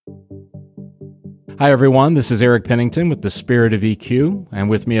Hi, everyone. This is Eric Pennington with the Spirit of EQ, and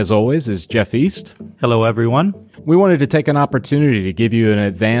with me, as always, is Jeff East. Hello, everyone. We wanted to take an opportunity to give you an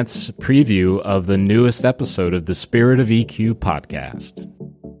advance preview of the newest episode of the Spirit of EQ podcast.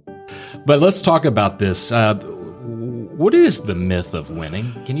 But let's talk about this. What is the myth of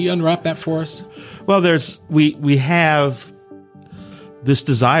winning? Can you unwrap that for us? Well, we have this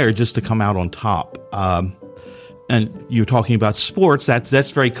desire just to come out on top. And you're talking about sports.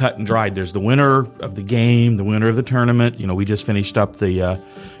 That's very cut and dried. There's the winner of the game, the winner of the tournament. You know, we just finished up the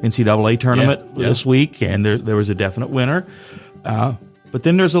NCAA tournament this week, and there was a definite winner. But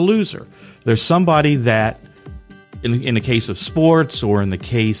then there's a loser. There's somebody that, in the case of sports or in the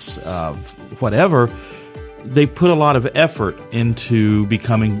case of whatever, they put a lot of effort into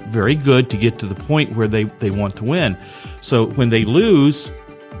becoming very good to get to the point where they want to win. So when they lose,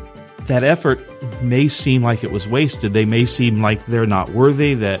 that effort may seem like it was wasted. They may seem like they're not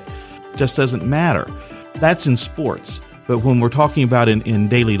worthy. That just doesn't matter. That's in sports. But when we're talking about in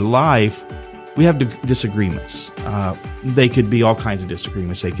daily life, we have disagreements. They could be all kinds of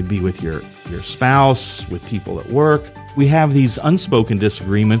disagreements. They could be with your spouse, with people at work. We have these unspoken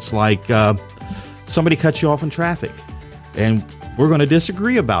disagreements like somebody cuts you off in traffic, and we're going to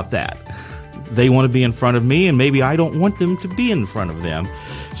disagree about that. They want to be in front of me, and maybe I don't want them to be in front of them.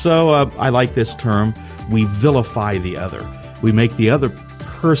 So I like this term. We vilify the other. We make the other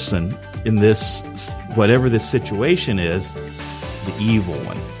person in this, whatever this situation is, the evil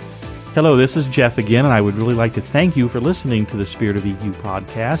one. Hello, this is Jeff again, and I would really like to thank you for listening to the Spirit of EQ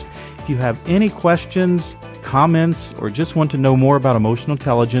podcast. If you have any questions, comments, or just want to know more about emotional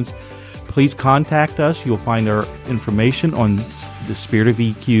intelligence, please contact us. You'll find our information on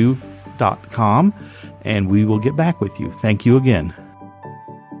thespiritofeq.com, and we will get back with you. Thank you again.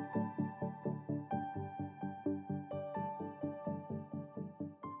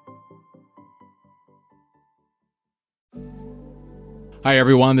 Hi,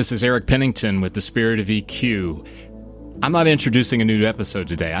 everyone. This is Eric Pennington with the Spirit of EQ. I'm not introducing a new episode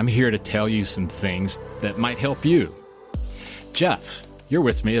today. I'm here to tell you some things that might help you. Jeff, you're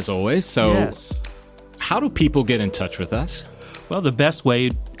with me as always. So Yes. How do people get in touch with us? Well, the best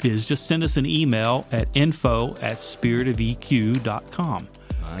way is just send us an email at info@spiritofeq.com.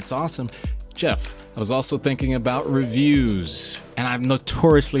 That's awesome. Jeff, I was also thinking about reviews, and I'm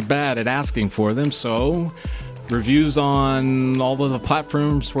notoriously bad at asking for them, so reviews on all of the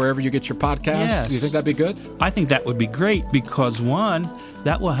platforms, wherever you get your podcasts. Yes. Do you think that'd be good? I think that would be great because, one,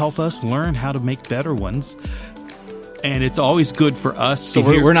 that will help us learn how to make better ones. And it's always good for us So to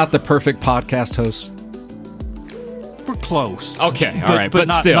hear. we're not the perfect podcast hosts? We're close. Okay, all right. But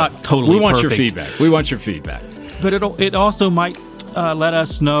not, still, not totally we want your perfect. feedback. We want your feedback. But it also might let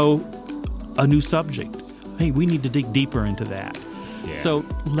us know a new subject. Hey, we need to dig deeper into that. Yeah. So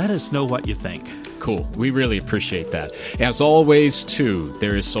let us know what you think. Cool. We really appreciate that. As always, too,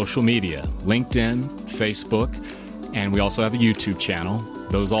 there is social media, LinkedIn, Facebook, and we also have a YouTube channel.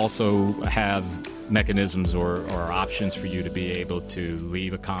 Those also have mechanisms or options for you to be able to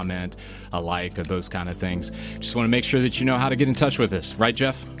leave a comment, a like, or those kind of things. Just want to make sure that you know how to get in touch with us. Right,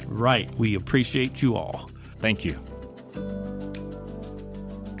 Jeff? Right. We appreciate you all. Thank you.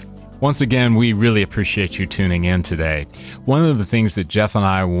 Once again, we really appreciate you tuning in today. One of the things that Jeff and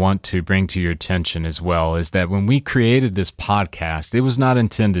I want to bring to your attention as well is that when we created this podcast, it was not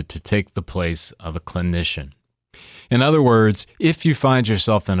intended to take the place of a clinician. In other words, if you find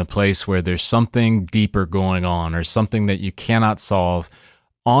yourself in a place where there's something deeper going on or something that you cannot solve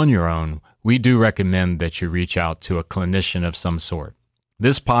on your own, we do recommend that you reach out to a clinician of some sort.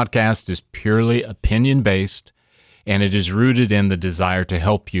 This podcast is purely opinion-based, and it is rooted in the desire to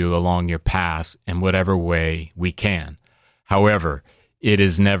help you along your path in whatever way we can. However, it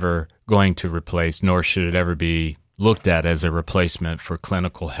is never going to replace, nor should it ever be looked at as a replacement for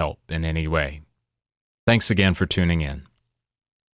clinical help in any way. Thanks again for tuning in.